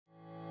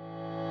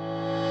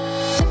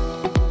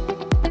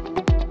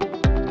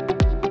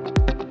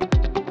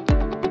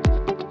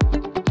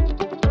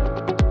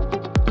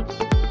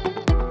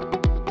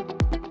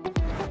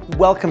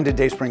Welcome to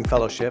Dayspring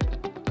Fellowship.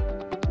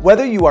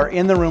 Whether you are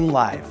in the room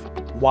live,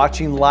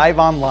 watching live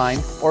online,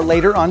 or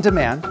later on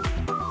demand,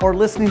 or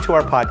listening to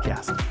our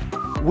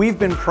podcast, we've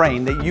been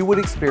praying that you would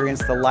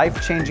experience the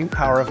life-changing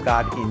power of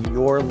God in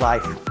your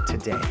life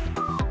today.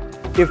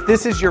 If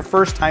this is your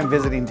first time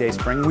visiting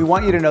Dayspring, we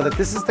want you to know that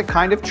this is the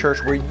kind of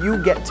church where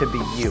you get to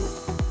be you.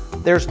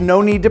 There's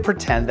no need to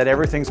pretend that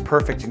everything's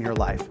perfect in your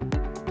life.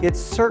 It's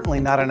certainly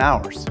not in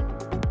ours.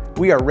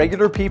 We are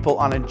regular people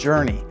on a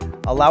journey,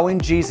 allowing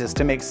Jesus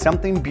to make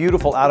something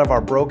beautiful out of our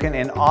broken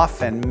and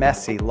often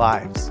messy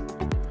lives.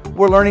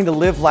 We're learning to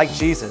live like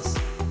Jesus,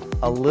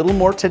 a little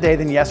more today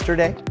than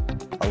yesterday,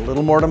 a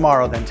little more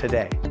tomorrow than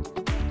today.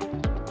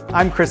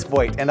 I'm Chris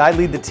Voigt, and I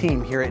lead the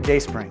team here at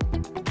Dayspring.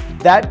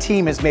 That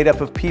team is made up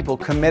of people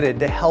committed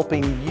to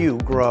helping you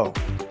grow.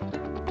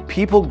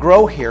 People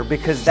grow here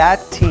because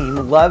that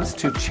team loves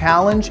to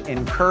challenge,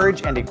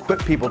 encourage, and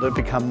equip people to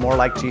become more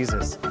like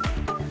Jesus.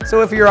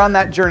 So if you're on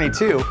that journey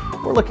too,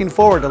 we're looking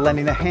forward to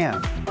lending a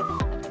hand.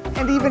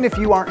 And even if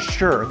you aren't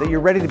sure that you're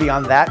ready to be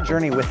on that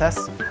journey with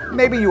us,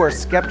 maybe you are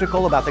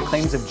skeptical about the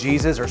claims of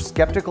Jesus or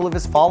skeptical of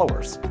his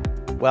followers,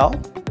 well,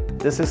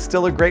 this is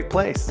still a great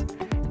place,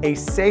 a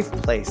safe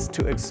place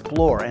to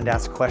explore and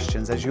ask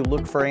questions as you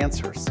look for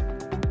answers.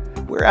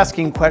 We're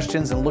asking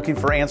questions and looking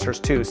for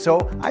answers too,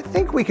 so I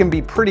think we can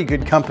be pretty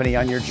good company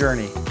on your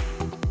journey.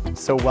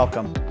 So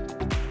welcome.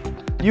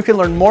 You can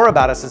learn more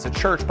about us as a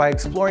church by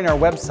exploring our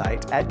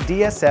website at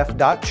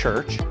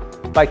dsf.church,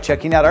 by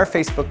checking out our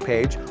Facebook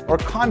page, or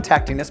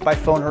contacting us by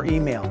phone or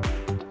email.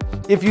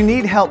 If you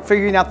need help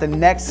figuring out the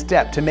next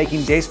step to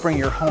making Dayspring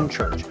your home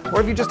church, or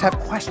if you just have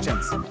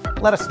questions,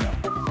 let us know.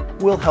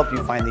 We'll help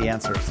you find the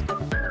answers.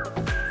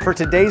 For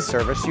today's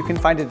service, you can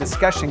find a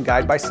discussion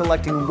guide by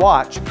selecting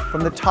Watch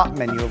from the top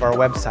menu of our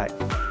website.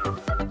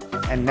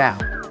 And now,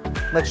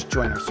 let's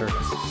join our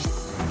service.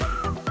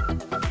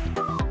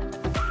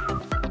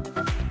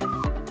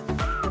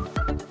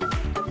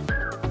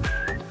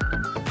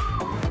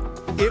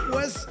 It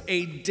was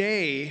a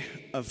day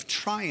of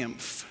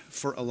triumph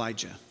for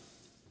Elijah.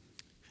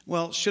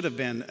 Well, should have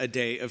been a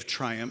day of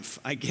triumph,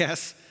 I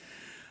guess.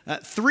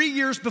 3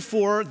 years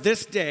before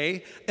this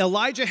day,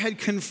 Elijah had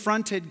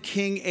confronted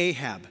King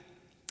Ahab.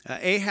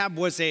 Ahab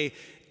was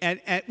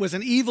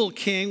an evil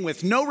king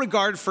with no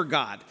regard for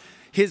God.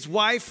 His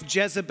wife,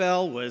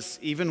 Jezebel, was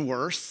even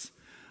worse.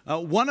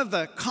 One of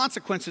the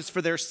consequences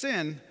for their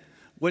sin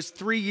was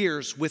 3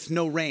 years with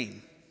no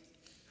rain.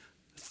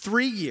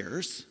 3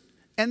 years.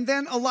 And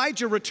then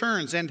Elijah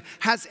returns and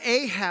has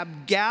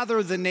Ahab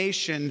gather the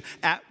nation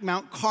at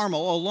Mount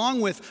Carmel,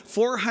 along with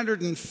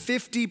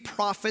 450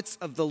 prophets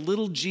of the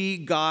little g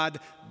god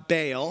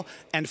Baal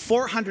and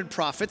 400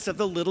 prophets of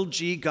the little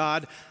g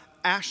god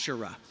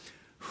Asherah,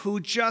 who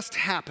just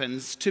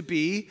happens to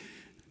be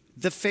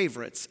the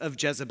favorites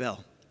of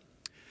Jezebel.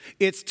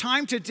 It's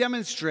time to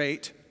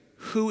demonstrate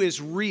who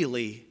is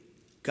really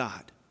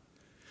God.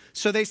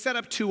 So they set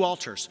up 2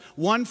 altars,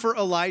 one for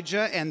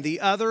Elijah and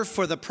the other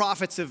for the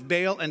prophets of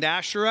Baal and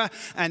Asherah,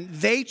 and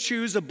they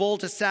choose a bull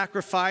to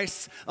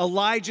sacrifice.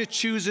 Elijah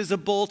chooses a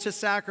bull to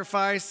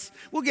sacrifice.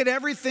 We'll get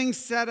everything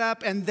set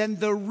up, and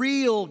then the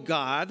real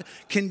God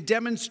can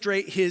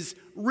demonstrate his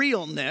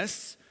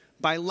realness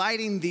by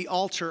lighting the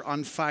altar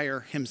on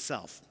fire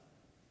himself.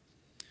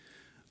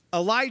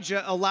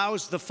 Elijah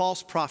allows the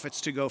false prophets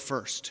to go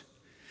first.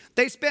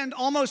 They spend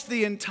almost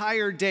the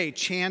entire day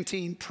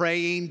chanting,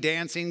 praying,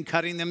 dancing,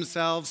 cutting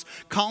themselves,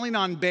 calling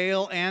on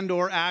Baal and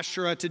or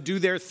Asherah to do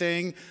their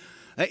thing.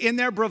 In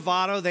their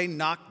bravado, they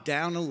knock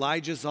down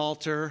Elijah's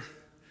altar.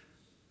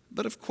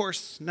 But of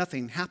course,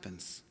 nothing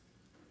happens.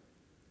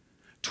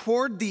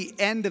 Toward the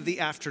end of the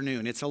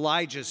afternoon, it's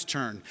Elijah's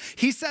turn.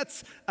 He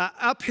sets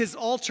up his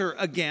altar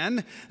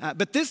again,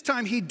 but this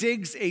time he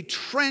digs a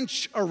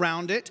trench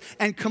around it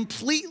and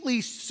completely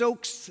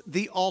soaks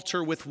the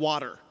altar with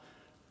water.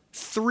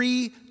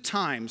 3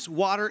 times,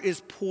 water is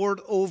poured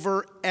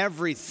over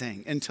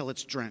everything until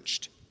it's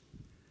drenched.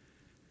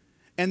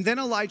 And then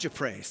Elijah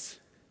prays.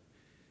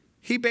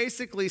 He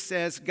basically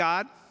says,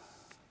 God,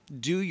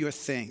 do your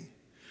thing.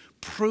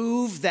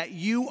 Prove that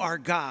you are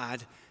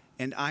God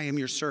and I am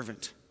your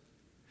servant.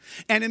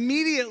 And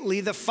immediately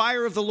the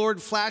fire of the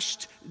Lord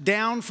flashed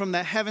down from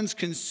the heavens,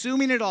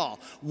 consuming it all.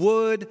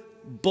 Wood,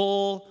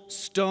 bull,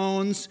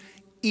 stones,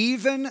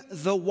 even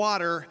the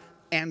water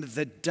and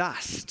the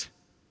dust.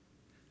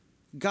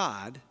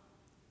 God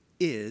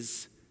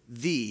is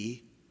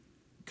the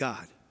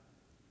God.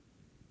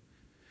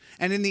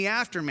 And in the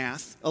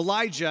aftermath,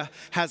 Elijah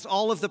has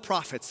all of the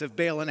prophets of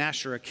Baal and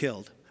Asherah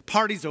killed.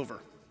 Party's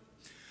over.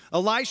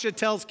 Elisha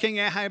tells King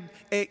Ahab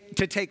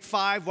to take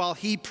 5 while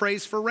he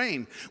prays for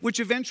rain, which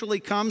eventually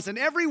comes, and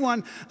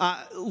everyone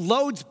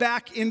loads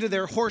back into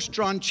their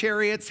horse-drawn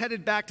chariots,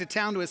 headed back to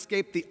town to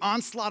escape the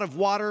onslaught of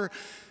water,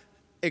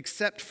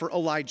 except for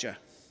Elijah.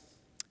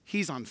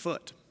 He's on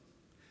foot.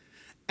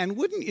 And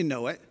wouldn't you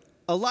know it,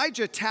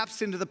 Elijah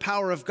taps into the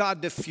power of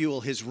God to fuel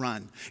his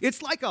run.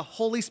 It's like a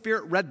Holy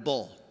Spirit Red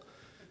Bull.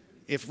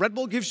 If Red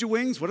Bull gives you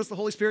wings, what does the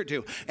Holy Spirit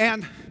do?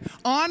 And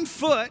on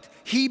foot,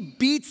 he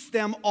beats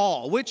them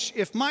all, which,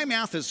 if my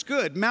math is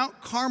good, Mount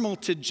Carmel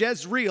to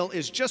Jezreel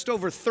is just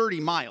over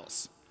 30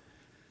 miles.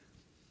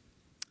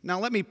 Now,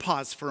 let me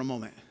pause for a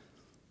moment.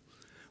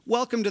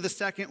 Welcome to the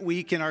second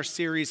week in our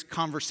series,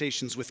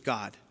 Conversations with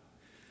God.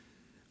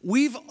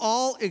 We've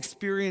all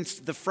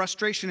experienced the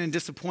frustration and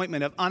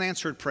disappointment of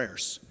unanswered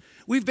prayers.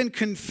 We've been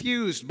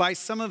confused by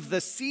some of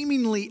the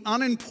seemingly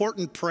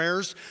unimportant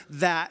prayers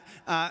that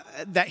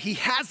he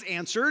has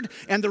answered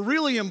and the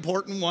really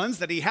important ones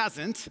that he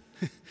hasn't.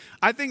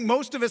 I think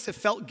most of us have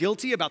felt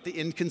guilty about the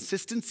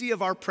inconsistency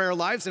of our prayer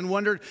lives and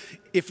wondered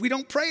if we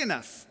don't pray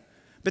enough.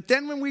 But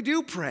then when we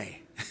do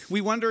pray,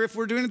 we wonder if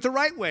we're doing it the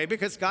right way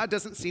because God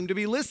doesn't seem to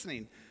be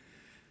listening.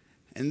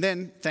 And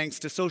then, thanks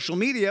to social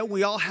media,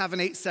 we all have an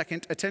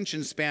 8-second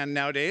attention span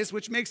nowadays,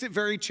 which makes it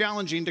very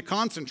challenging to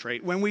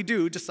concentrate when we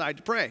do decide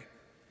to pray.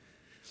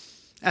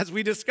 As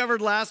we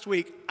discovered last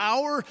week,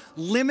 our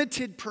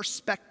limited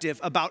perspective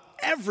about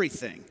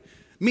everything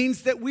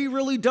means that we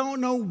really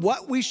don't know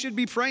what we should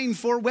be praying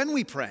for when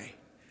we pray.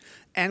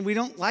 And we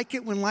don't like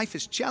it when life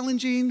is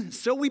challenging,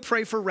 so we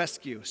pray for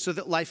rescue so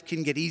that life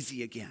can get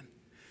easy again.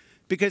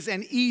 Because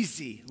an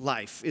easy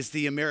life is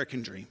the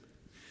American dream.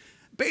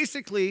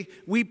 Basically,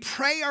 we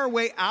pray our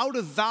way out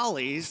of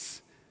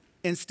valleys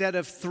instead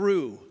of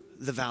through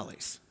the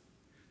valleys.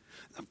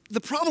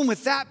 The problem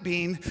with that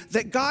being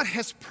that God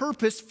has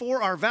purpose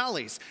for our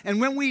valleys. And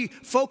when we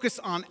focus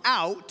on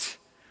out,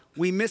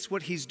 we miss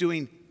what he's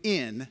doing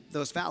in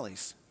those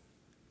valleys.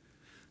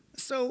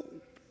 So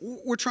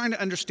we're trying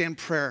to understand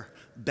prayer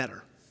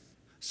better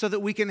so that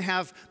we can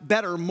have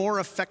better, more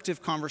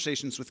effective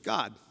conversations with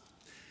God.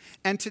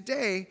 And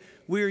today,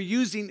 we're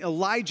using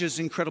Elijah's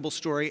incredible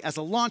story as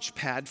a launch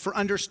pad for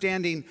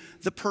understanding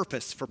the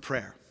purpose for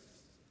prayer.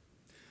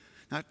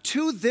 Now,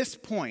 to this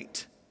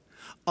point,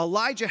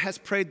 Elijah has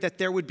prayed that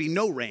there would be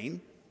no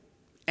rain,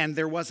 and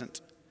there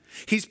wasn't.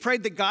 He's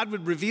prayed that God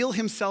would reveal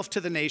himself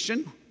to the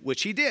nation,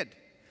 which he did.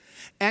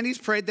 And he's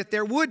prayed that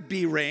there would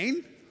be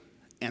rain,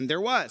 and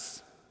there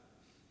was.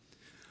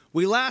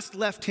 We last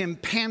left him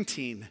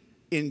panting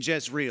in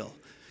Jezreel,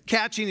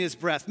 catching his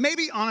breath,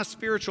 maybe on a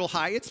spiritual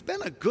high. It's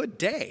been a good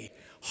day.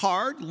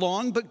 Hard,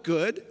 long, but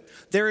good.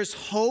 There is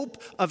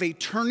hope of a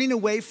turning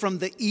away from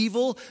the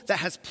evil that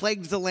has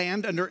plagued the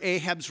land under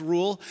Ahab's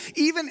rule.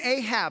 Even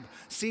Ahab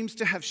seems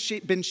to have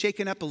been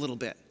shaken up a little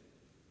bit.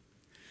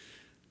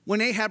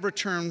 When Ahab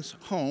returns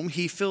home,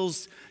 he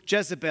fills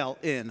Jezebel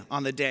in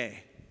on the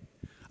day.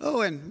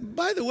 Oh, and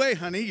by the way,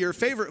 honey, your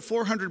favorite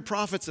 400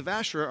 prophets of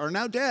Asherah are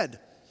now dead,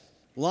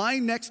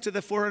 lying next to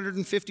the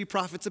 450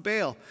 prophets of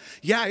Baal.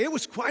 Yeah, it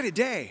was quite a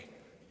day.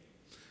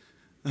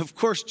 Of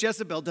course,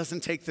 Jezebel doesn't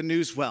take the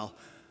news well.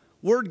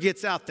 Word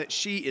gets out that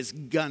she is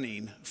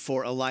gunning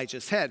for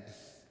Elijah's head.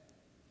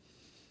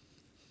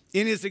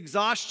 In his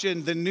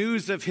exhaustion, the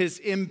news of his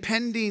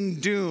impending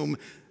doom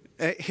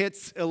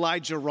hits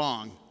Elijah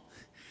wrong.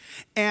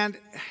 And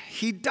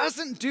he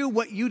doesn't do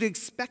what you'd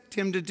expect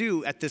him to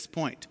do at this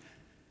point.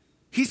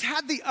 He's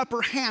had the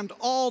upper hand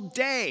all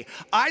day.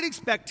 I'd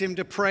expect him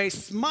to pray,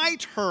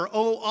 "Smite her,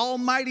 O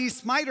almighty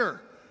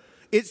smiter."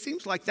 It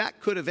seems like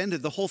that could have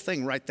ended the whole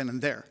thing right then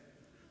and there.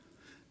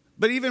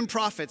 But even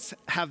prophets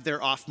have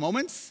their off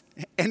moments.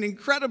 And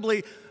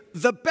incredibly,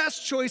 the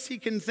best choice he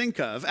can think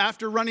of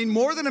after running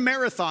more than a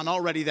marathon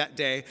already that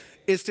day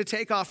is to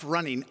take off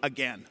running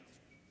again.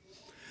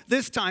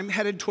 This time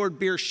headed toward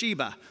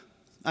Beersheba,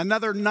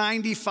 another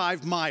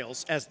 95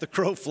 miles as the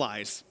crow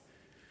flies,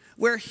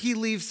 where he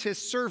leaves his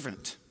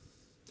servant.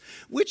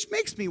 Which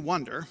makes me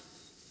wonder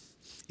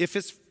if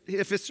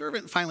his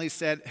servant finally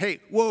said, "Hey,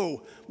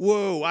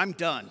 whoa, I'm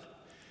done.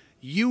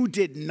 You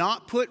did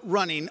not put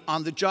running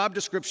on the job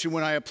description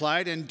when I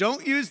applied, and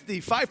don't use the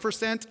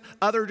 5%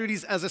 other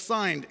duties as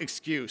assigned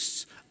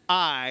excuse.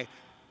 I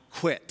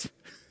quit."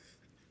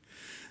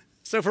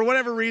 So for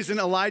whatever reason,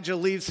 Elijah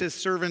leaves his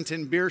servant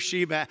in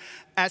Beersheba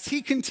as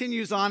he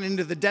continues on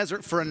into the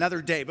desert for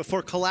another day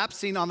before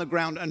collapsing on the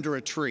ground under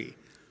a tree.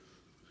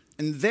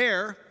 And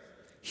there,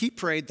 he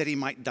prayed that he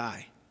might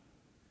die.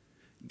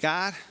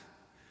 God,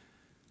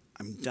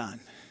 I'm done.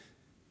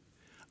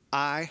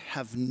 I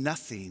have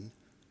nothing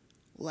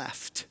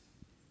left,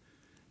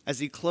 as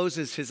he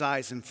closes his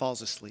eyes and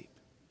falls asleep.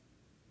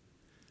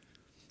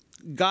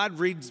 God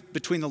reads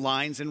between the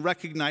lines and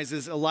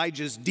recognizes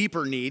Elijah's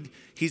deeper need.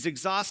 He's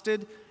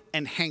exhausted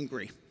and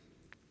hangry.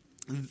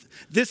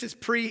 This is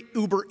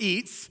pre-Uber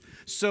Eats,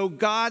 so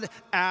God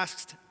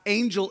asked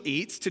Angel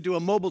Eats to do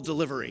a mobile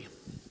delivery.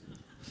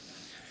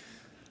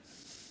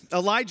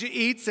 Elijah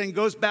eats and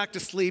goes back to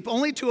sleep,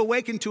 only to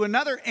awaken to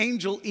another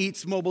Angel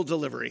Eats mobile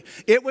delivery.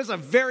 It was a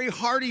very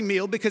hearty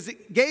meal because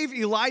it gave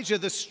Elijah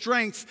the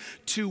strength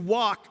to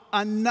walk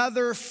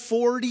another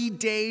 40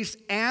 days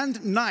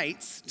and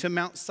nights to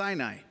Mount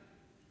Sinai.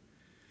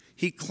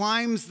 He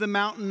climbs the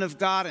mountain of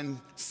God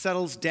and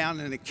settles down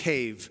in a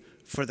cave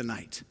for the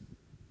night.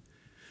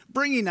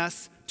 Bringing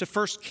us to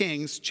 1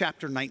 Kings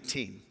chapter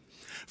 19.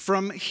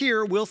 From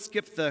here, we'll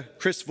skip the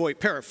Chris Voigt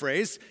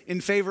paraphrase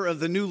in favor of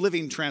the New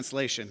Living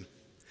Translation.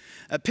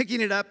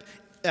 Picking it up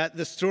at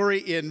the story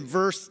in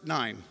verse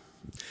 9.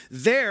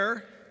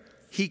 There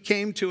he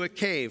came to a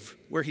cave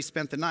where he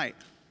spent the night.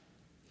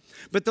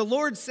 But the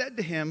Lord said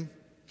to him,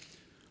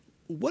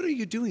 "What are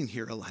you doing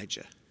here,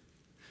 Elijah?"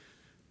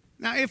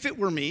 Now, if it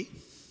were me,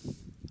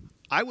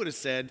 I would have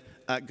said,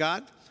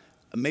 God,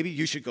 maybe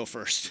you should go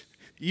first.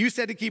 You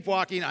said to keep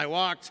walking, I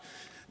walked.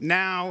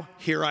 Now,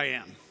 here I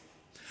am.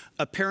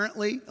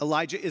 Apparently,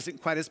 Elijah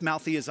isn't quite as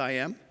mouthy as I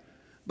am,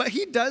 but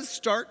he does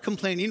start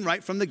complaining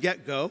right from the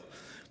get-go.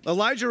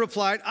 Elijah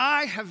replied,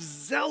 I have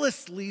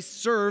zealously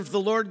served the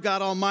Lord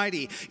God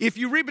Almighty. If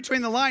you read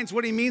between the lines,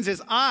 what he means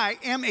is, I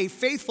am a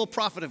faithful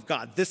prophet of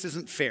God. This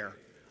isn't fair.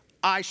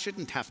 I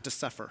shouldn't have to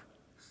suffer.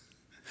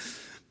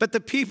 But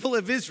the people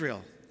of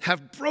Israel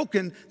have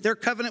broken their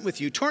covenant with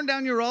you, torn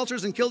down your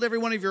altars and killed every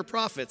one of your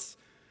prophets,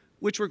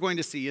 which we're going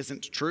to see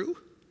isn't true.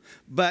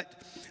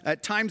 But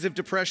times of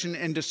depression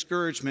and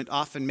discouragement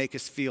often make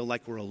us feel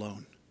like we're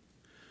alone.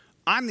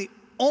 I'm the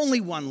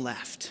only one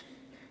left.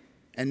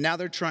 And now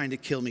they're trying to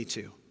kill me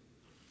too.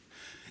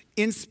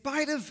 In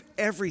spite of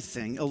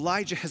everything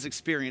Elijah has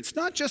experienced,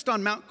 not just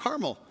on Mount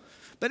Carmel,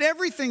 but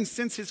everything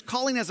since his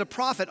calling as a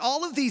prophet,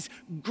 all of these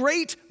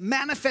great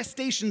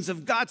manifestations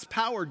of God's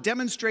power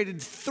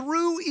demonstrated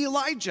through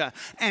Elijah,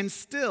 and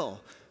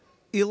still,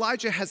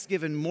 Elijah has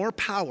given more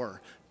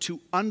power to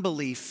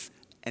unbelief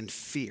and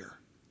fear.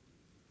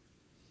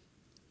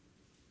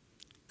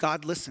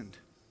 God listened,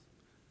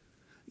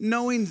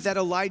 knowing that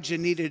Elijah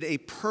needed a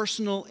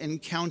personal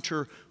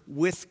encounter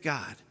with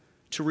God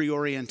to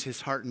reorient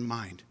his heart and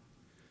mind.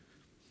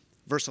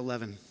 Verse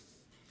 11,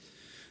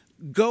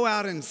 go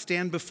out and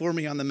stand before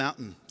me on the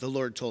mountain, the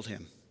Lord told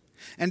him.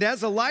 And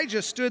as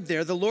Elijah stood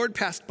there, the Lord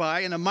passed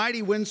by and a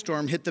mighty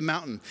windstorm hit the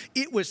mountain.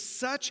 It was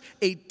such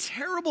a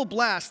terrible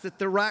blast that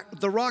the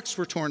rocks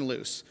were torn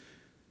loose.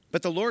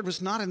 But the Lord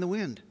was not in the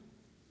wind.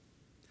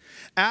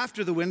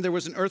 After the wind, there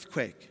was an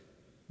earthquake,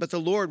 but the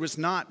Lord was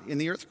not in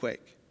the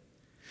earthquake.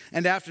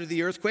 And after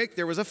the earthquake,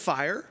 there was a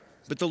fire,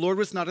 but the Lord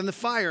was not in the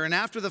fire. And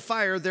after the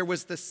fire, there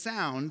was the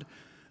sound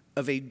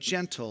of a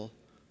gentle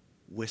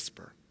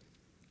whisper.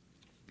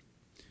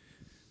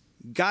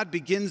 God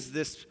begins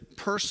this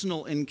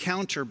personal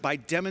encounter by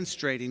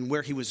demonstrating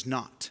where he was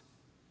not.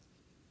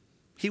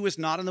 He was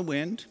not in the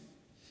wind.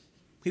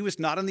 He was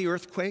not in the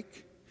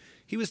earthquake.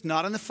 He was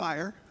not in the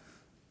fire.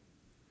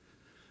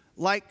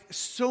 Like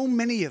so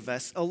many of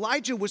us,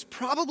 Elijah was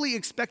probably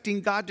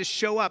expecting God to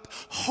show up,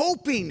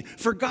 hoping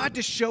for God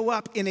to show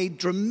up in a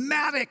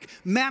dramatic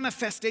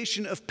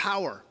manifestation of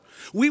power.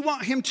 We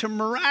want him to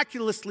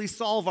miraculously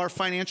solve our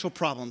financial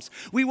problems.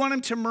 We want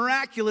him to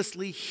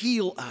miraculously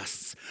heal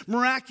us,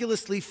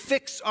 miraculously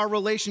fix our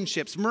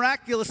relationships,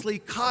 miraculously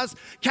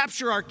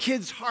capture our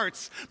kids'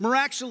 hearts,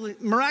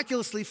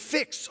 miraculously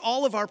fix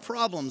all of our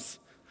problems.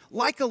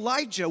 Like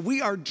Elijah,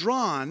 we are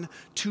drawn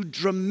to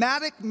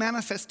dramatic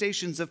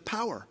manifestations of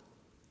power.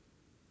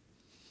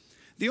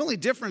 The only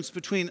difference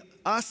between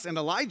us and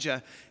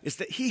Elijah is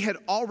that he had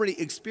already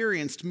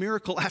experienced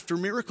miracle after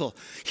miracle.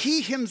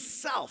 He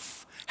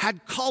himself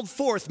had called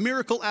forth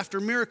miracle after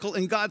miracle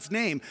in God's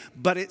name,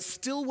 but it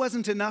still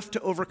wasn't enough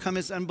to overcome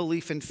his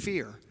unbelief and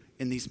fear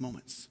in these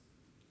moments.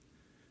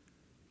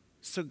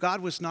 So God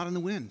was not in the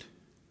wind.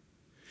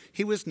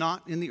 He was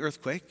not in the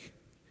earthquake,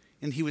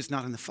 and he was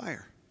not in the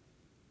fire.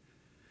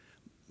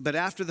 But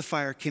after the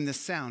fire came the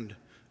sound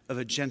of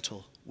a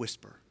gentle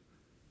whisper.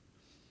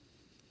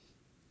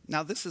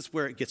 Now, this is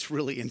where it gets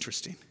really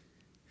interesting.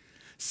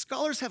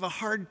 Scholars have a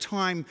hard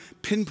time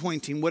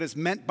pinpointing what is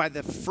meant by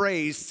the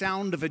phrase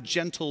sound of a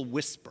gentle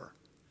whisper.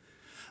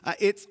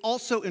 It's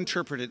also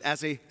interpreted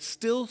as a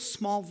still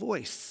small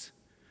voice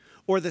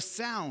or the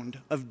sound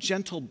of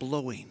gentle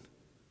blowing.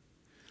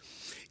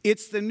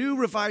 It's the New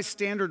Revised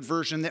Standard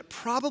Version that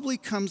probably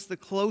comes the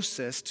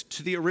closest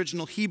to the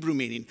original Hebrew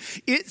meaning.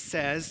 It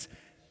says,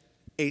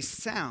 a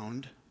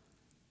sound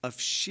of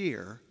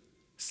sheer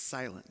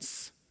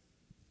silence.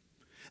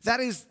 That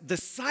is, the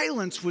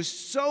silence was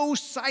so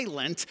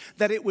silent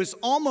that it was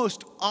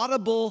almost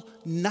audible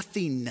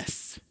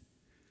nothingness.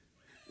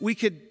 We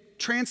could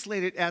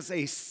translate it as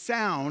a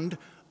sound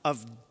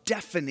of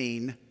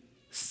deafening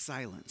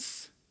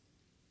silence.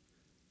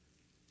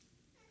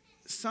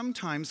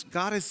 Sometimes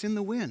God is in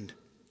the wind,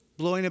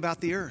 blowing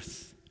about the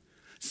earth.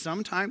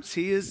 Sometimes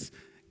he is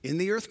in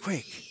the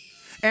earthquake.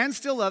 And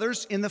still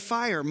others in the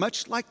fire,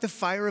 much like the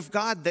fire of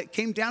God that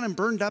came down and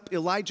burned up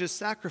Elijah's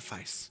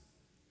sacrifice.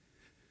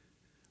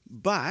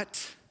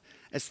 But,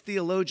 as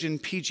theologian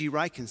P.G.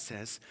 Ryken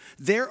says,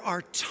 there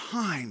are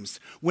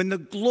times when the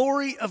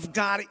glory of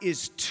God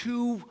is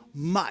too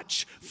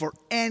much for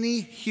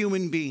any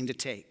human being to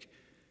take.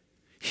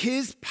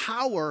 His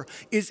power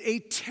is a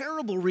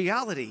terrible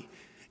reality,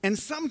 and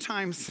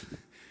sometimes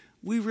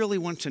we really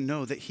want to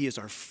know that he is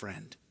our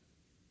friend.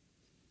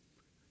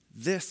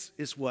 This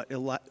is what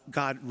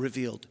God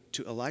revealed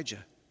to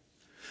Elijah.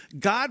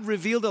 God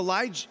revealed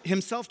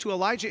himself to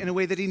Elijah in a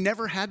way that he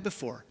never had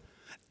before,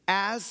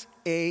 as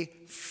a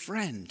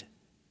friend.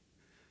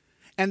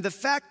 And the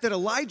fact that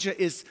Elijah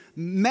is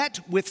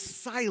met with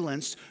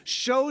silence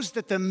shows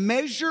that the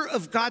measure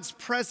of God's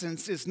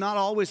presence is not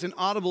always an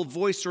audible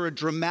voice or a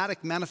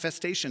dramatic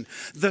manifestation.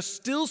 The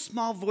still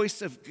small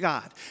voice of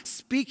God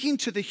speaking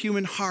to the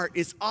human heart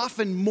is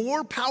often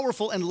more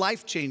powerful and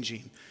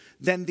life-changing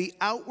than the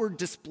outward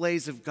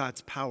displays of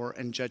God's power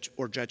and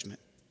judgment.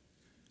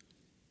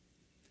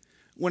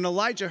 When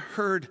Elijah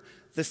heard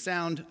the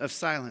sound of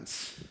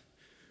silence,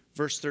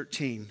 verse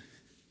 13,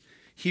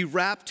 he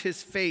wrapped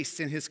his face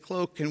in his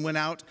cloak and went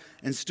out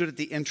and stood at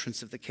the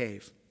entrance of the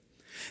cave.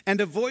 And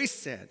a voice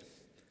said,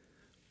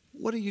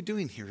 "What are you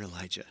doing here,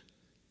 Elijah?"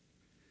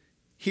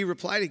 He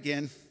replied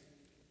again,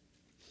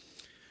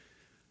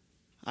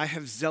 "I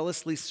have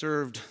zealously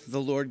served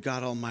the Lord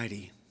God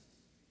Almighty.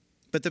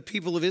 But the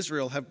people of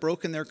Israel have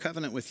broken their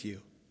covenant with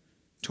you,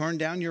 torn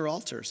down your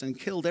altars, and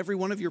killed every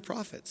one of your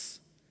prophets.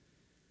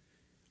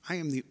 I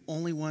am the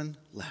only one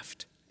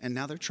left, and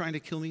now they're trying to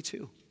kill me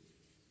too."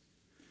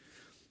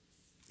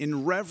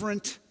 In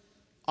reverent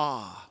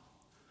awe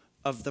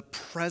of the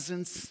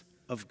presence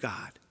of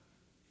God,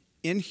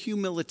 in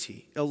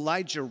humility,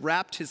 Elijah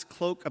wrapped his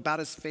cloak about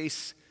his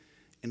face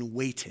and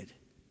waited.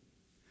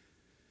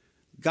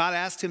 God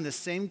asked him the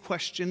same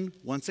question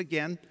once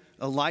again.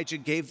 Elijah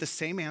gave the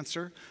same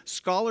answer.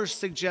 Scholars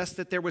suggest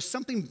that there was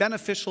something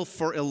beneficial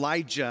for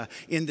Elijah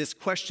in this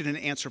question and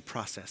answer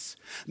process.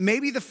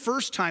 Maybe the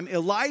first time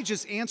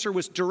Elijah's answer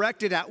was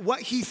directed at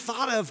what he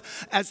thought of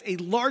as a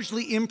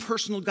largely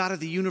impersonal God of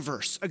the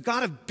universe, a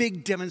God of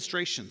big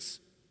demonstrations.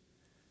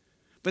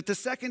 But the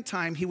second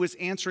time he was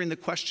answering the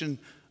question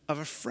of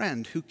a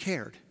friend who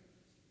cared,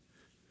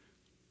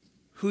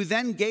 who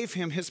then gave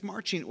him his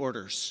marching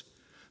orders.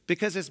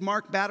 Because as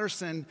Mark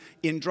Batterson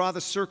in Draw the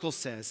Circle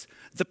says,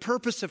 the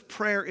purpose of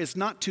prayer is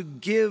not to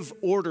give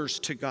orders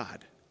to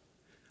God.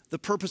 The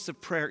purpose of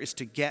prayer is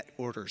to get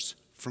orders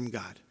from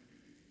God.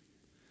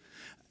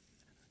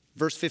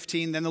 Verse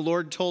 15, then the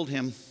Lord told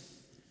him,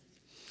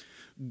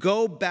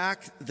 "Go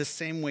back the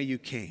same way you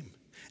came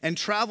and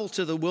travel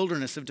to the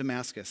wilderness of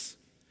Damascus.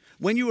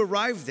 When you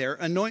arrive there,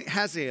 anoint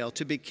Hazael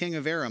to be king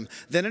of Aram.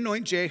 Then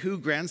anoint Jehu,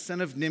 grandson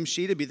of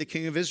Nimshi, to be the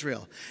king of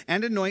Israel.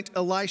 And anoint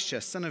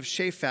Elisha, son of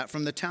Shaphat,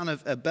 from the town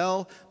of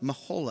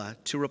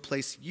Abel-Meholah, to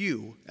replace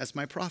you as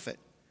my prophet.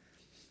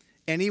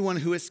 Anyone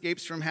who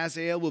escapes from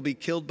Hazael will be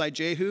killed by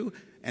Jehu,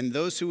 and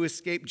those who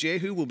escape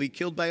Jehu will be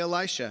killed by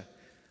Elisha.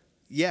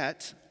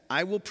 Yet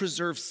I will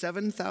preserve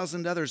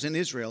 7,000 others in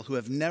Israel who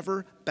have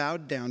never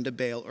bowed down to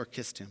Baal or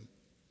kissed him."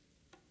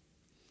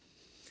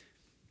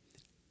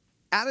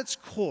 At its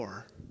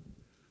core,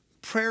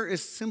 prayer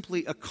is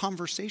simply a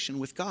conversation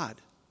with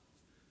God.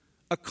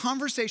 A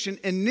conversation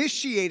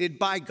initiated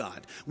by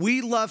God.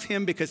 We love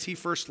him because he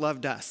first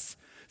loved us.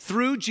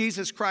 Through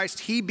Jesus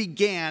Christ, he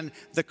began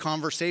the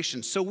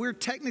conversation. So we're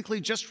technically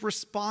just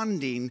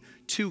responding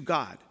to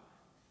God.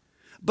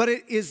 But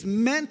it is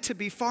meant to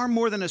be far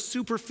more than a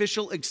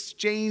superficial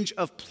exchange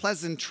of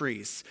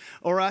pleasantries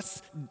or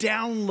us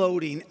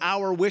downloading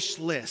our wish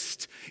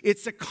list.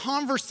 It's a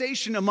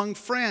conversation among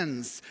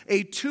friends,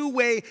 a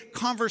two-way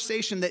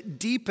conversation that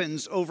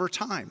deepens over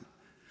time.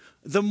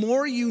 The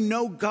more you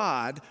know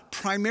God,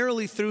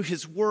 primarily through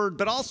his word,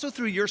 but also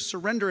through your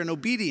surrender and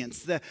obedience,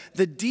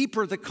 the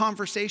deeper the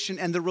conversation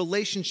and the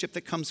relationship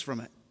that comes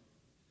from it.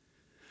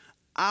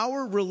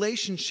 Our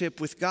relationship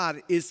with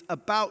God is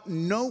about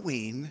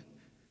knowing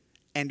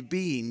and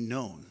being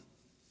known.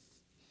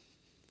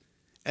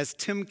 As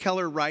Tim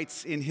Keller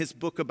writes in his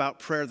book about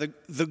prayer,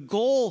 the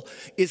goal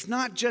is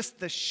not just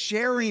the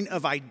sharing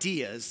of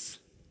ideas,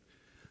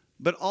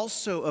 but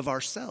also of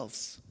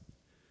ourselves.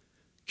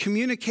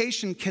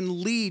 Communication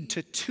can lead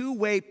to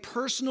two-way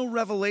personal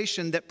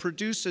revelation that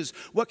produces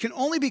what can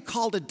only be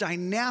called a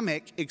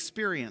dynamic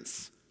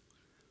experience.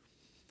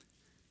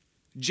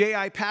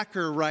 J.I.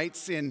 Packer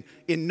writes in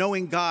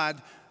Knowing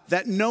God,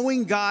 that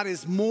knowing God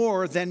is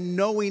more than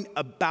knowing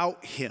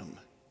about him.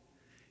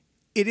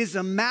 It is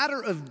a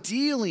matter of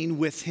dealing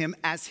with him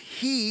as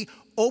he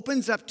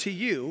opens up to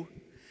you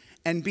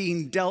and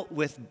being dealt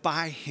with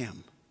by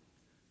him.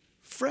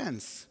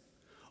 Friends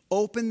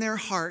open their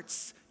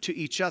hearts to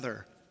each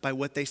other by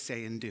what they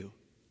say and do.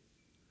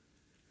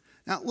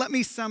 Now, let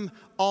me sum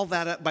all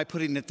that up by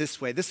putting it this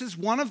way. This is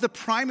one of the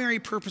primary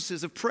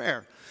purposes of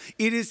prayer.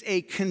 It is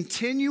a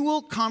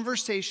continual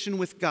conversation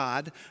with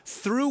God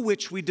through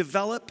which we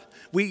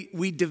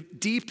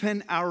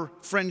deepen our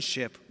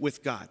friendship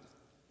with God.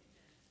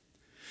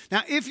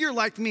 Now, if you're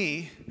like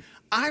me,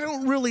 I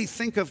don't really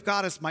think of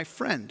God as my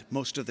friend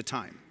most of the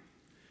time.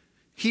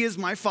 He is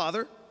my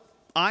father.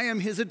 I am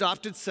his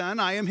adopted son.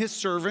 I am his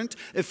servant.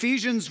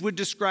 Ephesians would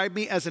describe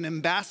me as an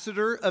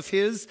ambassador of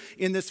his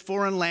in this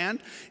foreign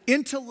land.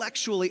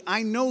 Intellectually,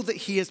 I know that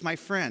he is my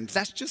friend.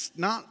 That's just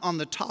not on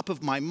the top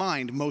of my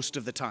mind most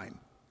of the time.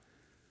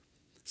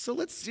 So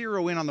let's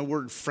zero in on the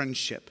word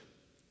friendship.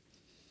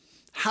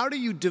 How do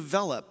you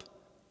develop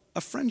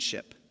a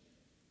friendship?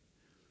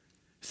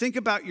 Think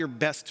about your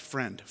best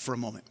friend for a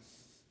moment.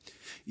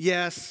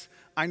 Yes,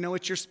 I know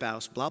it's your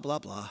spouse, blah, blah,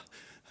 blah.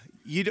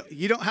 You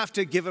don't have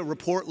to give a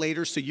report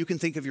later so you can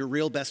think of your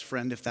real best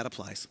friend if that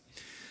applies.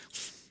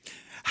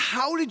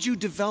 How did you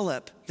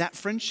develop that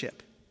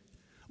friendship?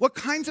 What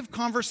kinds of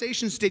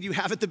conversations did you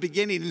have at the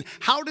beginning, and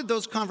how did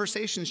those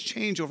conversations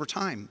change over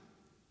time?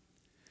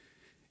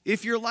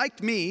 If you're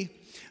like me,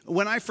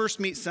 when I first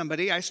meet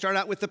somebody, I start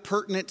out with the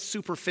pertinent,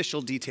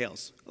 superficial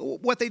details.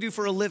 What they do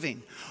for a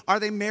living. Are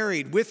they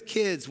married, with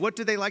kids? What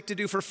do they like to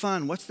do for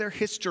fun? What's their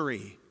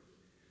history?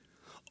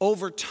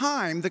 Over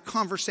time, the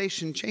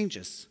conversation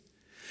changes.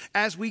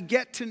 As we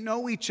get to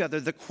know each other,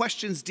 the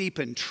questions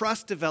deepen,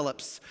 trust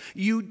develops.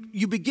 You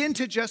begin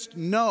to just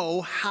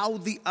know how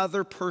the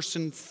other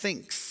person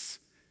thinks.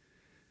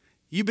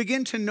 You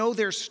begin to know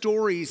their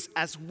stories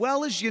as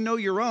well as you know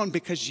your own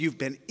because you've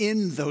been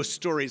in those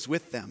stories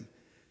with them.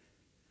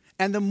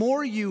 And the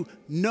more you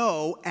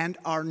know and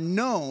are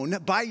known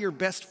by your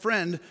best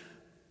friend,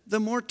 the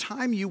more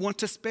time you want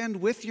to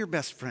spend with your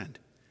best friend.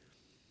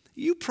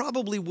 You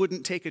probably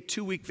wouldn't take a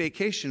 2-week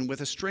vacation with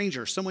a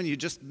stranger, someone you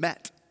just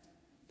met.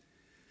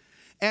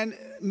 And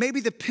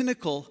maybe the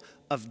pinnacle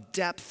of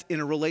depth in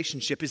a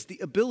relationship is the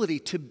ability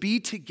to be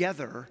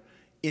together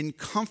in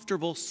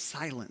comfortable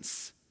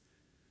silence.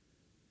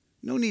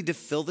 No need to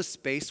fill the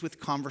space with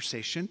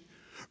conversation.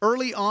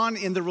 Early on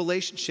in the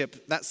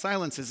relationship, that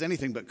silence is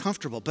anything but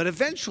comfortable, but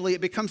eventually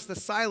it becomes the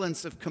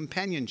silence of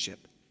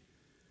companionship.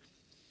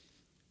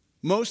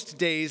 Most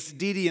days,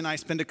 Dee Dee and I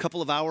spend a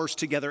couple of hours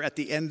together at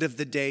the end of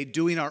the day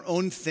doing our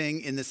own thing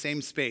in the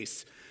same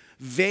space,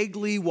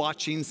 vaguely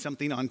watching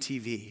something on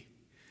TV.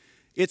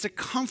 It's a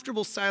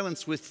comfortable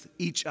silence with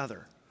each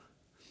other.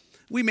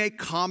 We may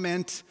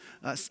comment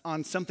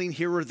on something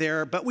here or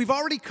there, but we've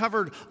already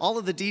covered all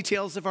of the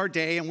details of our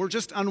day, and we're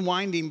just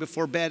unwinding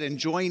before bed,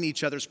 enjoying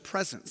each other's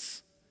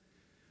presence.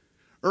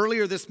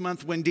 Earlier this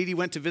month, when Dee Dee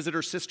went to visit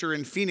her sister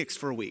in Phoenix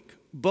for a week,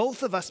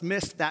 both of us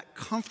missed that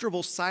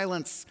comfortable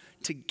silence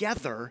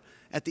together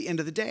at the end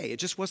of the day. It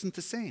just wasn't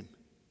the same.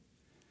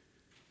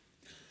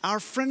 Our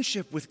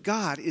friendship with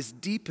God is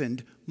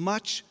deepened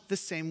much the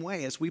same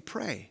way as we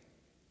pray.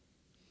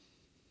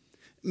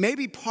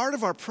 Maybe part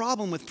of our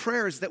problem with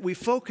prayer is that we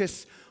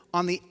focus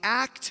on the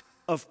act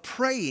of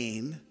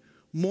praying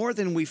more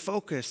than we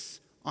focus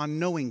on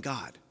knowing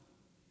God.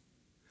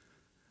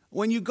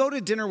 When you go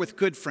to dinner with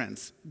good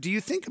friends, do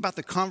you think about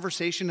the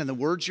conversation and the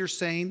words you're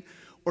saying,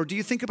 or do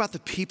you think about the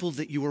people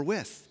that you are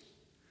with?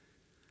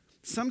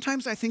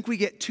 Sometimes I think we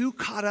get too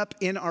caught up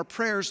in our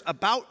prayers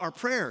about our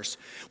prayers.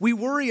 We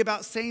worry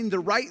about saying the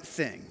right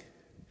thing,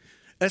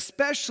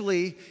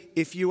 especially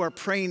if you are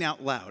praying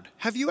out loud.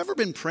 Have you ever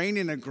been praying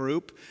in a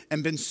group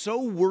and been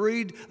so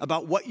worried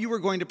about what you were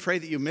going to pray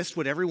that you missed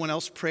what everyone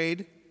else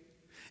prayed?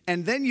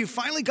 And then you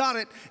finally got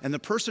it, and the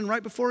person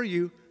right before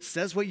you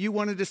says what you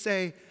wanted to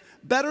say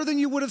better than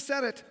you would have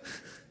said it.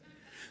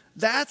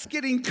 That's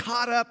getting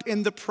caught up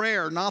in the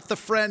prayer, not the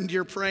friend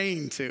you're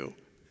praying to.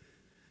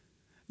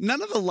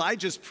 None of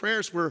Elijah's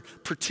prayers were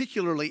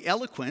particularly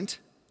eloquent.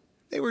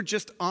 They were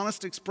just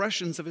honest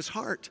expressions of his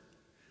heart.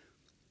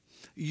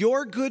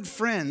 Your good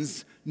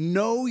friends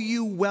know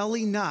you well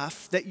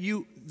enough that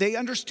they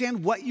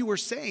understand what you are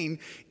saying,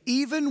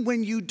 even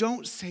when you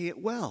don't say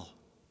it well.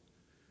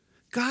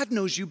 God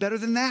knows you better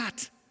than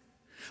that.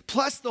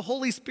 Plus, the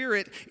Holy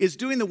Spirit is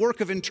doing the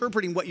work of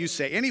interpreting what you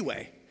say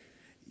anyway.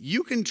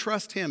 You can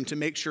trust him to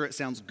make sure it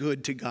sounds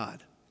good to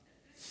God.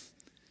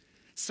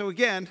 So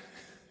again,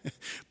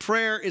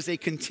 prayer is a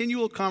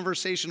continual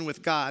conversation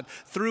with God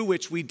through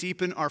which we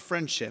deepen our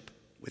friendship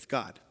with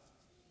God.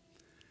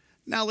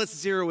 Now let's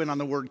zero in on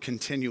the word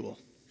continual.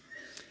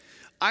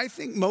 I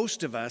think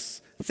most of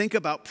us think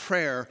about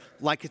prayer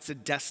like it's a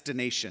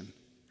destination.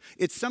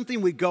 It's something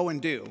we go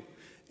and do.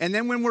 And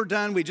then when we're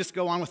done, we just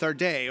go on with our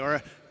day.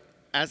 Or,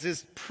 as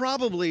is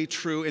probably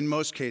true in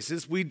most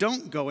cases, we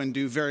don't go and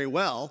do very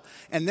well,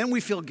 and then we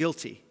feel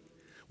guilty.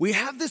 We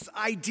have this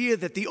idea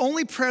that the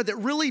only prayer that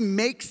really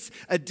makes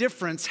a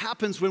difference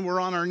happens when we're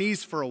on our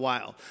knees for a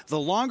while. The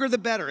longer, the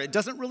better. It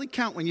doesn't really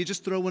count when you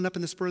just throw one up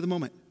in the spur of the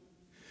moment.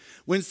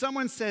 When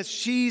someone says,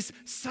 she's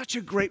such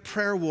a great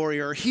prayer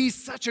warrior, he's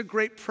such a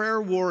great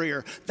prayer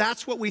warrior,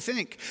 that's what we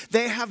think.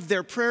 They have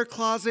their prayer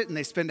closet and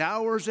they spend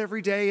hours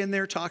every day in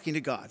there talking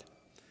to God.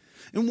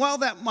 And while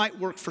that might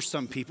work for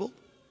some people,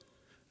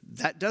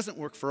 that doesn't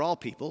work for all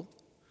people.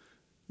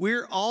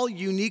 We're all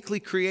uniquely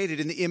created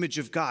in the image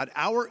of God.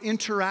 Our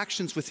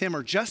interactions with him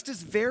are just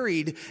as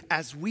varied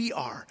as we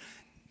are,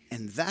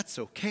 and that's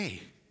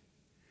okay.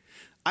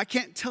 I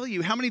can't tell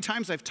you how many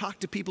times I've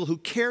talked to people who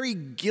carry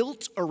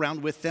guilt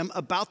around with them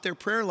about their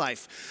prayer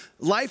life.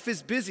 Life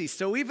is busy,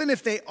 so even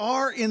if they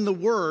are in the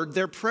Word,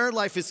 their prayer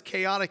life is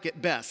chaotic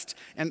at best.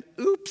 And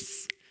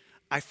oops,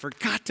 I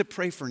forgot to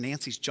pray for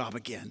Nancy's job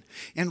again.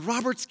 And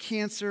Robert's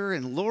cancer,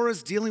 and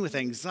Laura's dealing with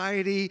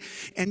anxiety.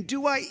 And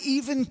do I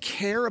even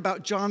care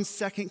about John's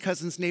second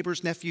cousin's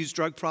neighbor's nephew's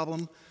drug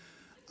problem?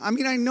 I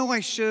mean, I know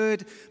I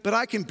should, but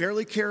I can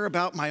barely care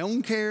about my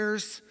own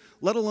cares,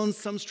 let alone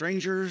some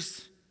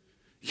strangers.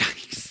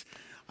 Yikes.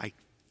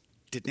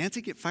 Did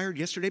Nancy get fired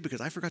yesterday because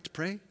I forgot to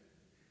pray?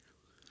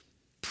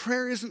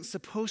 Prayer isn't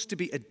supposed to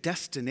be a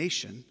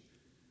destination.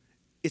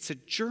 It's a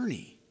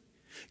journey.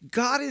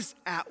 God is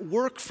at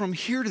work from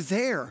here to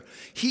there.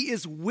 He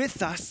is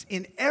with us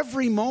in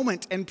every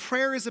moment, and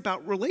prayer is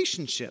about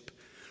relationship.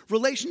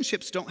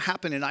 Relationships don't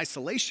happen in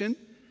isolation.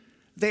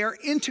 They are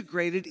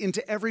integrated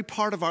into every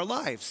part of our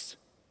lives.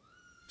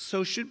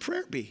 So should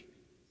prayer be.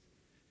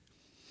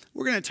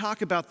 We're going to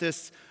talk about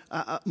this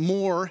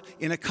more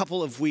in a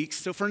couple of weeks.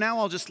 So for now,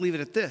 I'll just leave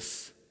it at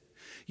this.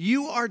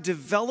 You are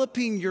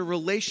developing your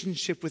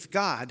relationship with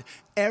God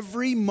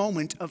every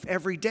moment of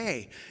every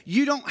day.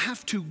 You don't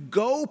have to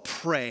go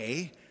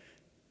pray.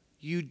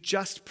 You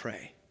just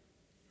pray.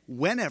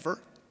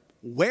 Whenever,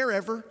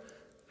 wherever,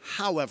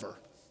 however.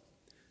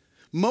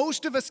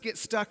 Most of us get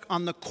stuck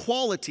on the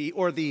quality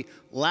or the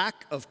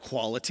lack of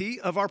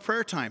quality of our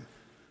prayer time.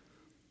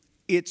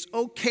 It's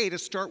okay to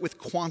start with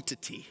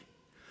quantity.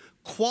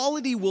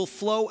 Quality will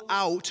flow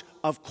out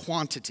of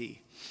quantity.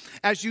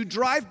 As you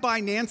drive by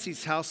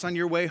Nancy's house on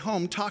your way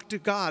home, talk to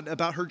God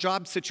about her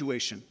job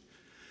situation.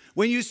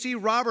 When you see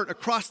Robert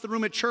across the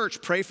room at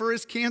church, pray for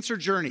his cancer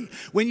journey.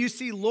 When you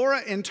see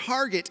Laura in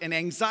Target and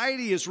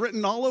anxiety is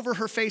written all over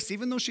her face,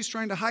 even though she's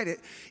trying to hide it,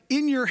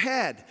 in your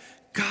head,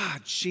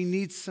 God, she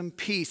needs some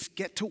peace.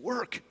 Get to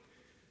work.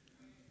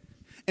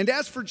 And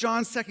as for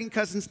John's second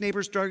cousin's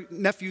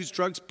nephew's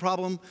drugs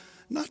problem,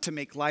 not to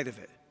make light of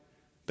it,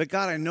 but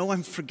God, I know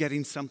I'm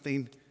forgetting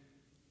something.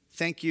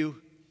 Thank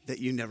you that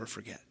you never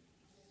forget.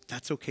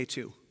 That's okay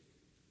too.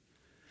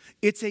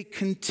 It's a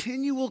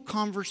continual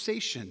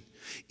conversation.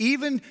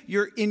 Even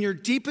in your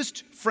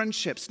deepest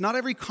friendships, not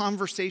every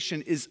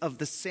conversation is of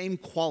the same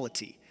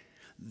quality.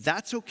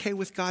 That's okay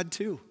with God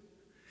too.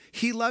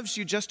 He loves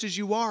you just as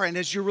you are, and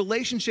as your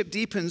relationship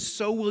deepens,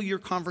 so will your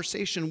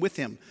conversation with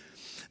him.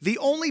 The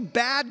only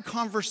bad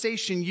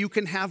conversation you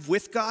can have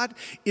with God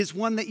is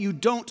one that you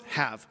don't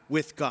have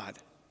with God.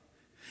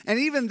 And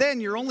even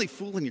then, you're only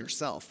fooling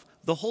yourself.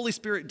 The Holy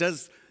Spirit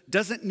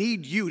doesn't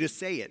need you to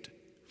say it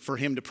for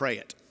him to pray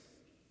it.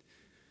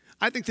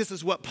 I think this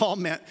is what Paul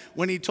meant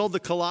when he told the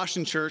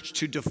Colossian church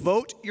to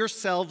devote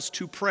yourselves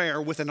to prayer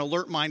with an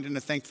alert mind and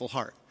a thankful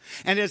heart.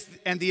 And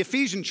the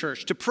Ephesian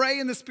church to pray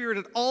in the Spirit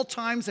at all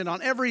times and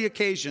on every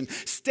occasion.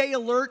 Stay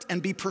alert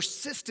and be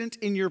persistent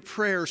in your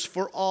prayers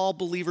for all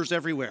believers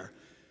everywhere.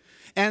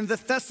 And the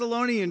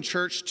Thessalonian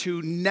church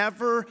to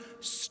never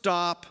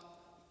stop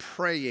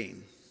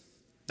praying.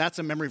 That's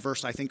a memory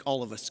verse I think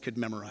all of us could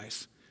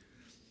memorize.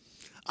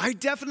 I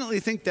definitely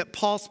think that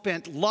Paul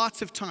spent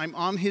lots of time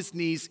on his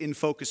knees in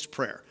focused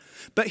prayer.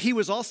 But he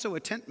was also a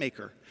tent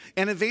maker,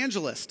 an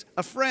evangelist,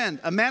 a friend,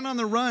 a man on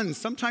the run,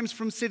 sometimes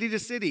from city to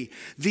city.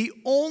 The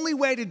only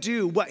way to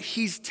do what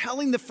he's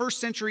telling the first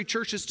century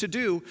churches to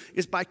do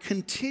is by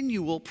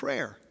continual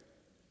prayer.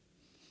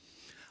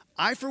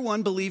 I, for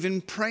one, believe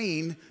in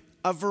praying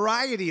a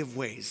variety of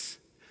ways.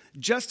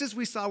 Just as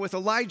we saw with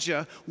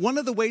Elijah, one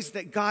of the ways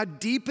that God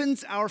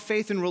deepens our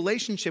faith and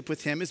relationship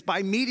with him is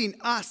by meeting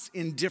us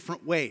in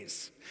different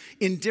ways,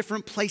 in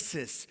different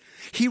places.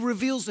 He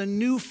reveals a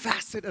new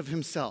facet of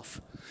himself.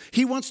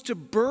 He wants to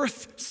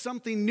birth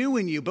something new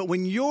in you, but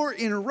when you're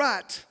in a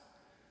rut,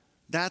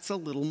 that's a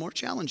little more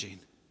challenging.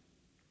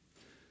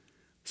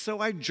 So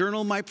I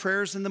journal my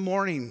prayers in the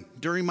morning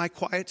during my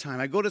quiet time.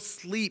 I go to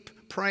sleep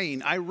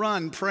praying. I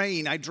run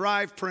praying. I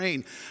drive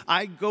praying.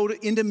 I go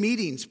into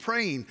meetings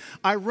praying.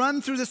 I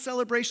run through the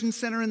celebration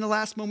center in the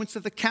last moments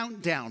of the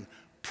countdown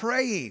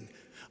praying.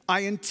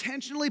 I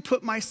intentionally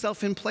put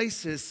myself in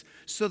places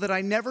so that I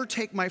never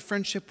take my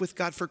friendship with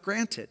God for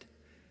granted.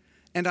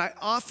 And I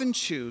often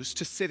choose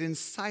to sit in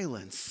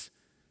silence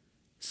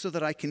so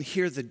that I can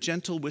hear the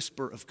gentle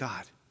whisper of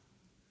God.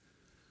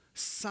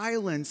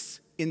 Silence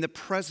in the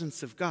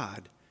presence of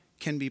God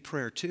can be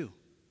prayer too.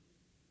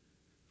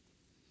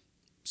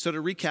 So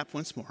to recap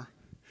once more,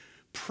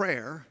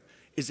 prayer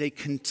is a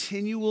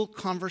continual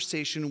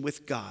conversation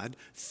with God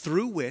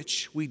through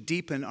which we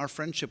deepen our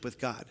friendship with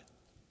God.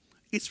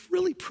 It's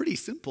really pretty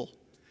simple.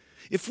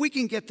 If we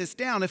can get this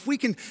down, if we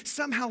can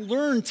somehow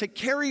learn to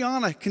carry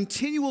on a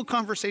continual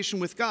conversation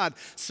with God,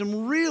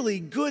 some really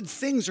good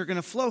things are going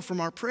to flow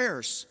from our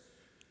prayers.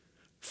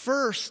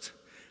 First,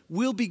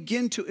 we'll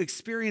begin to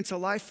experience a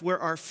life where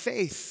our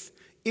faith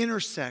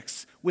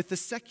intersects with the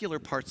secular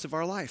parts of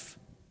our life.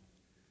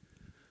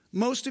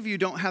 Most of you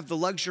don't have the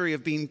luxury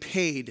of being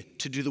paid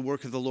to do the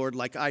work of the Lord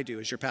like I do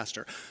as your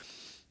pastor.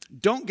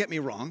 Don't get me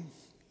wrong,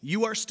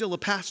 you are still a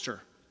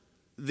pastor.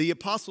 The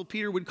Apostle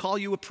Peter would call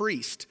you a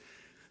priest,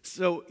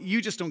 so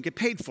you just don't get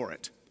paid for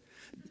it.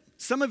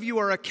 Some of you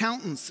are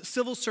accountants,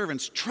 civil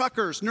servants,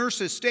 truckers,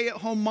 nurses,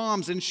 stay-at-home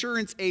moms,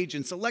 insurance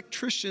agents,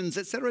 electricians,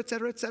 et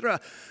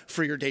cetera,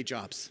 for your day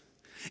jobs.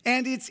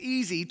 And it's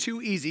easy,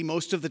 too easy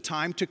most of the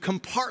time, to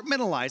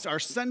compartmentalize our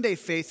Sunday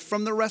faith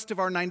from the rest of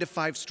our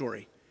 9-to-5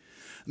 story.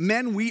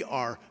 Men, we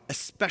are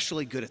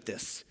especially good at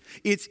this.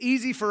 It's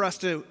easy for us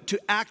to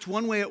act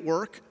one way at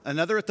work,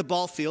 another at the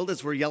ball field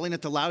as we're yelling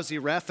at the lousy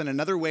ref, and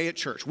another way at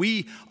church.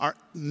 We are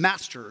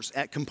masters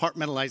at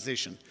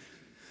compartmentalization.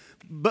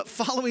 But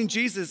following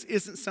Jesus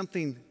isn't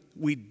something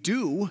we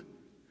do,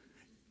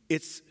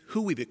 it's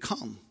who we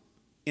become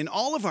in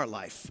all of our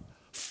life,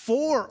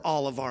 for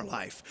all of our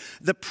life.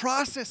 The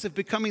process of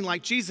becoming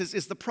like Jesus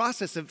is the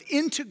process of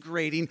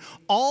integrating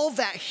all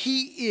that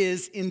he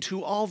is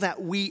into all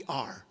that we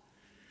are.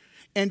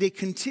 And a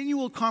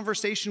continual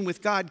conversation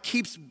with God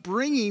keeps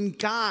bringing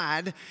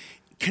God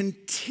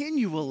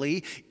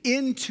continually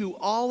into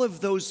all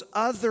of those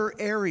other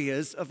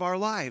areas of our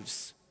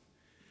lives.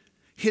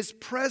 His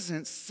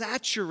presence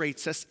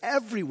saturates us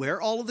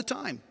everywhere all of the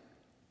time.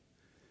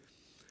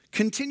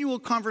 Continual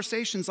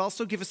conversations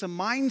also give us a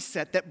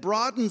mindset that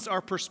broadens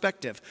our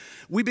perspective.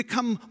 We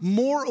become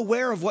more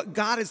aware of what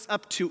God is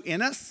up to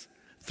in us,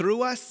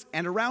 through us,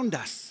 and around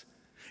us.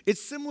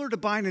 It's similar to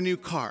buying a new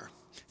car,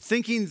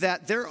 thinking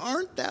that there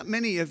aren't that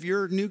many of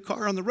your new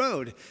car on the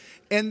road.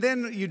 And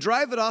then you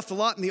drive it off the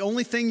lot and the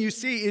only thing you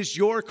see is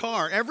your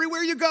car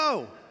everywhere you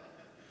go.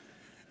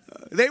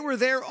 They were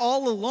there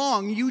all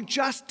along. You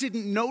just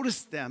didn't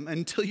notice them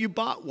until you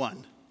bought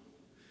one.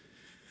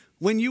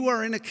 When you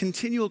are in a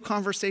continual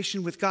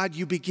conversation with God,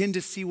 you begin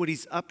to see what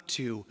he's up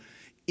to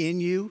in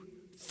you,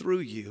 through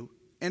you,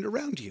 and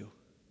around you.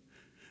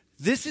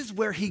 This is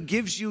where he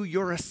gives you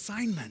your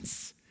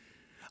assignments.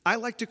 I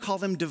like to call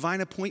them divine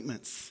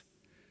appointments.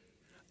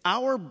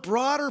 Our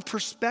broader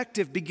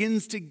perspective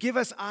begins to give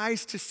us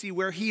eyes to see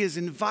where he is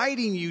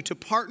inviting you to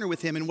partner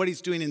with him and what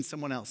he's doing in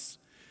someone else,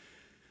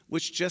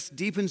 which just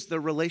deepens the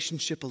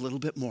relationship a little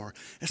bit more,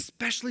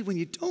 especially when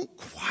you don't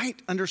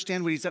quite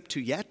understand what he's up to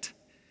yet,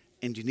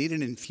 and you need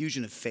an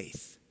infusion of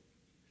faith.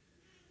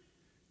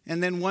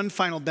 And then one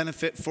final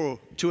benefit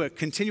to a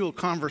continual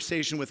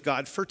conversation with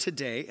God, for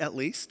today at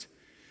least,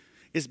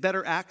 is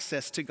better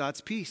access to God's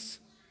peace,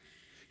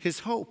 his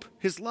hope,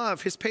 his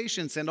love, his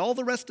patience, and all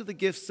the rest of the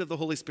gifts of the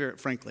Holy Spirit,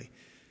 frankly.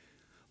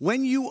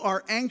 When you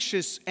are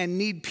anxious and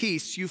need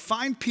peace, you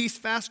find peace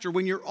faster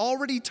when you're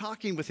already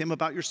talking with him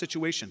about your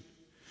situation.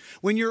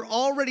 When you're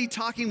already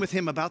talking with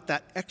him about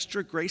that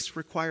extra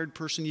grace-required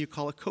person you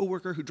call a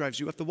coworker who drives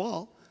you up the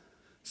wall,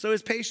 so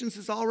his patience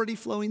is already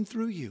flowing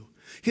through you.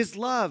 His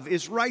love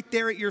is right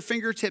there at your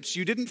fingertips.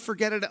 You didn't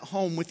forget it at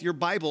home with your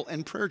Bible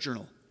and prayer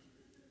journal.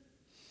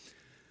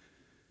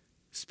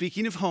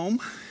 Speaking of home,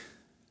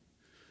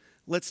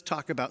 let's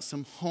talk about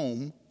some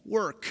home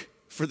work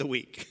for the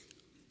week.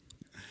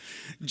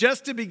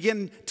 Just to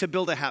begin to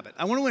build a habit,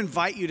 I want to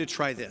invite you to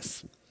try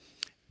this.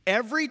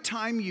 Every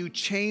time you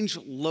change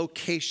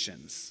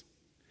locations,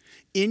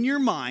 in your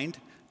mind,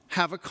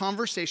 have a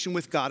conversation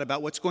with God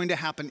about what's going to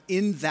happen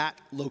in that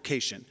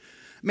location.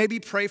 Maybe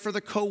pray for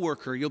the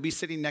coworker you'll be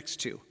sitting next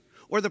to,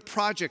 or the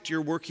project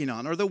you're working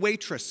on, or the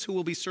waitress who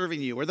will be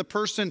serving you, or the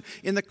person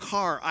in the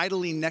car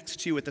idling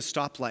next to you at the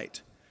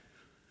stoplight.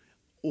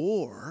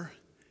 Or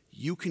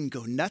you can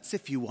go nuts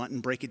if you want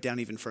and break it down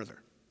even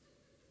further.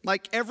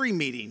 Like every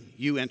meeting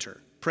you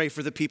enter, pray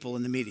for the people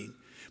in the meeting.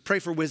 Pray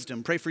for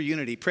wisdom, pray for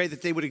unity, pray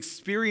that they would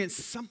experience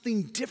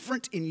something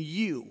different in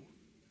you,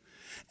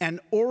 an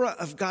aura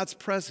of God's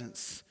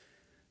presence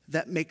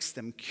that makes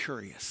them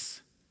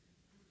curious.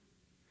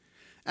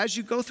 As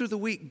you go through the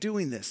week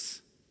doing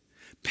this,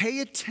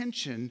 pay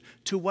attention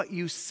to what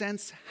you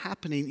sense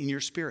happening in your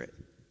spirit.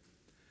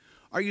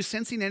 Are you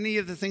sensing any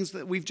of the things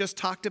that we've just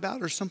talked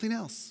about or something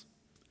else?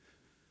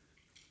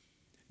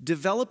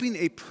 Developing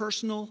a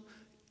personal,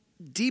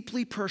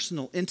 deeply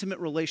personal, intimate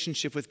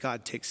relationship with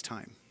God takes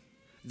time.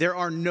 There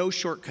are no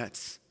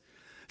shortcuts.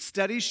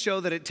 Studies show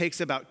that it takes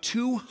about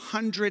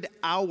 200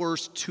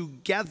 hours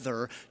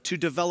together to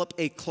develop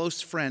a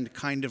close friend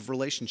kind of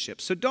relationship.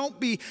 So don't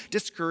be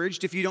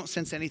discouraged if you don't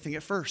sense anything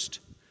at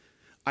first.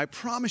 I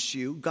promise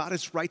you, God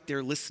is right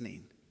there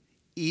listening,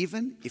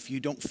 even if you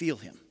don't feel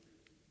him.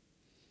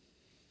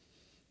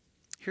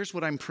 Here's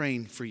what I'm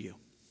praying for you.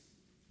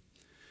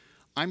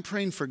 I'm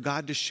praying for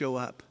God to show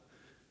up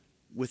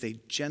with a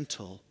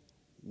gentle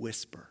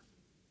whisper.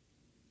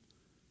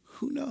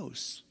 Who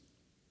knows?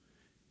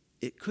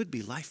 It could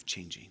be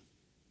life-changing.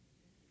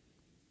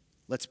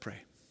 Let's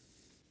pray.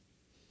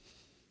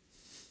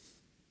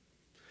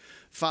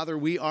 Father,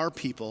 we are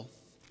people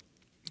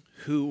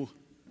who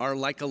are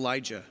like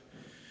Elijah.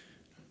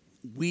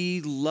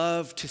 We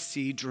love to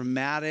see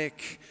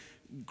dramatic,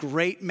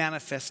 great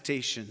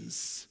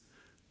manifestations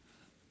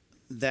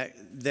that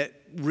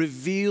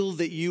reveal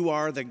that you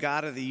are the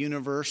God of the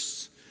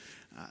universe,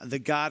 the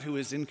God who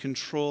is in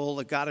control,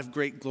 a God of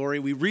great glory.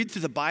 We read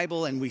through the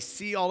Bible and we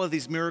see all of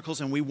these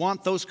miracles, and we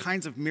want those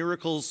kinds of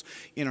miracles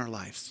in our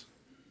lives.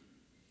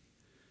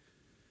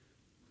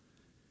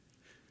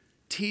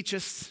 Teach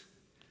us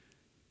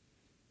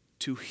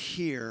to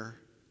hear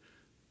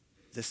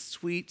the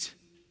sweet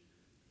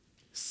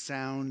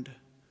sound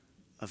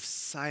of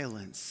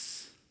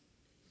silence.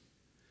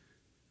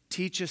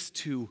 Teach us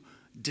to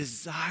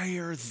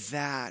desire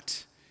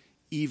that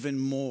even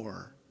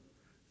more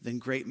than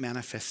great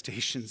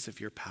manifestations of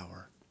your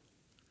power.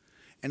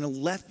 And to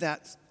let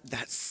that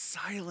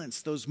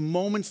silence, those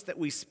moments that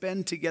we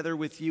spend together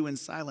with you in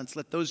silence,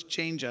 let those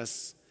change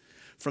us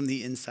from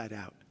the inside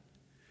out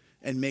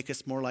and make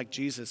us more like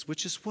Jesus,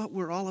 which is what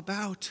we're all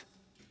about.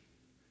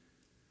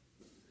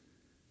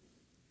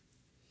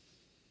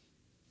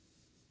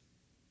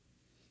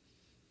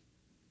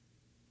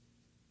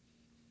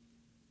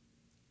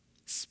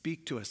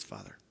 Speak to us,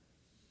 Father,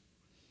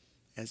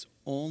 as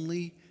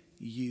only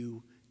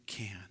you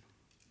can.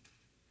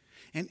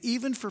 And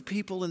even for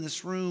people in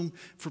this room,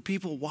 for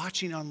people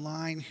watching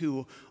online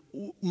who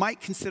might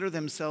consider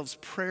themselves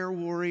prayer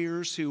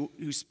warriors, who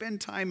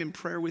spend time in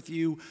prayer with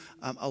you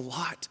a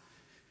lot,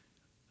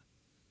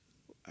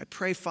 I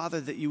pray, Father,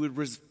 that you would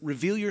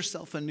reveal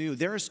yourself anew.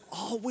 There is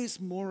always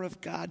more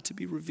of God to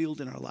be revealed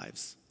in our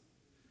lives.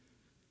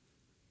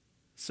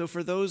 So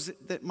for those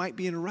that might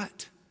be in a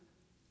rut,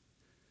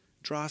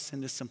 draw us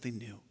into something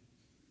new.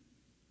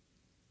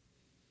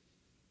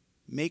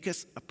 Make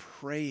us a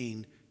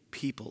praying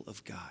people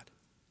of God.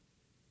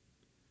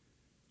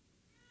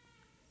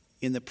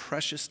 In the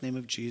precious name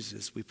of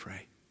Jesus, we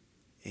pray.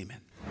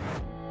 Amen.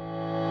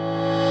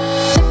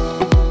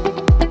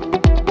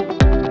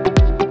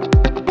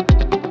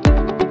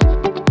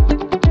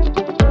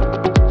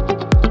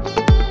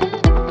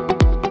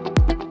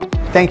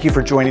 Thank you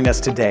for joining us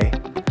today.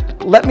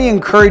 Let me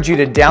encourage you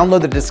to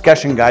download the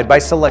discussion guide by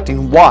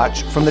selecting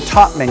Watch from the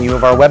top menu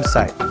of our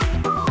website.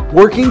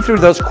 Working through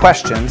those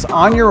questions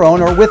on your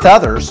own or with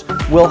others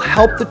will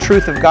help the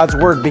truth of God's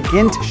Word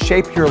begin to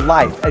shape your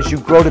life as you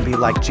grow to be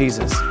like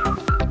Jesus.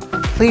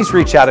 Please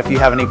reach out if you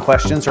have any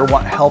questions or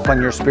want help on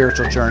your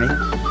spiritual journey.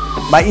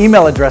 My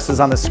email address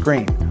is on the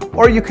screen,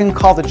 or you can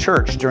call the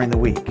church during the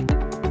week.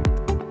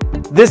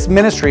 This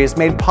ministry is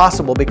made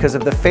possible because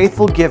of the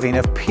faithful giving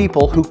of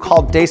people who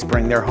call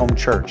Dayspring their home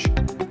church.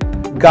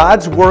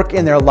 God's work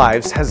in their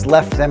lives has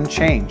left them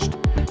changed,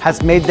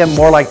 has made them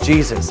more like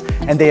Jesus,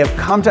 and they have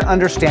come to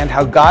understand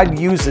how God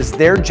uses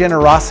their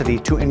generosity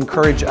to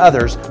encourage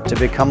others to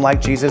become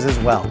like Jesus as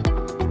well.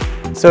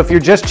 So if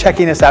you're just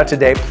checking us out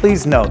today,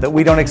 please know that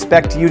we don't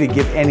expect you to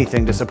give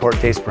anything to support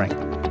Dayspring.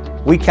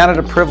 We count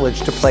it a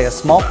privilege to play a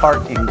small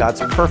part in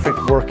God's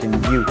perfect work in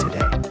you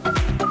today.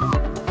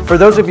 For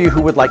those of you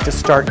who would like to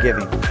start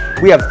giving,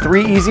 we have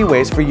 3 easy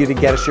ways for you to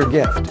get us your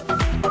gift.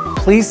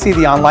 Please see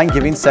the online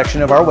giving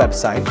section of our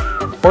website,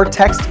 or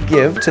text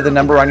GIVE to the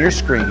number on your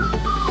screen,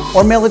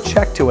 or mail a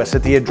check to us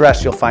at the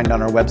address you'll find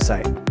on our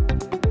website.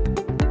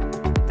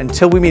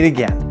 Until we meet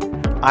again,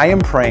 I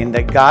am praying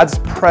that God's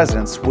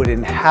presence would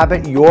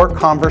inhabit your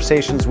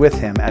conversations with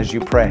Him as you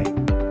pray.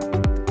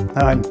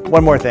 And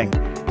one more thing.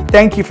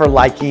 Thank you for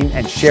liking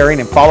and sharing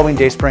and following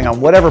Dayspring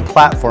on whatever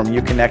platform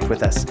you connect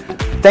with us.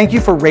 Thank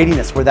you for rating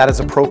us where that is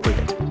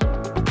appropriate.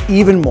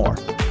 Even more,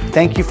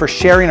 thank you for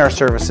sharing our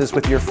services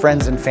with your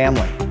friends and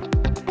family.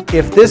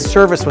 If this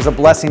service was a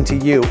blessing to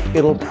you,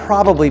 it'll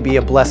probably be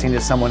a blessing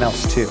to someone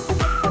else too.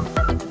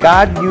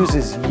 God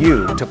uses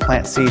you to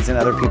plant seeds in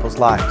other people's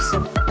lives.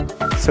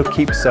 So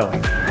keep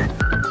sowing.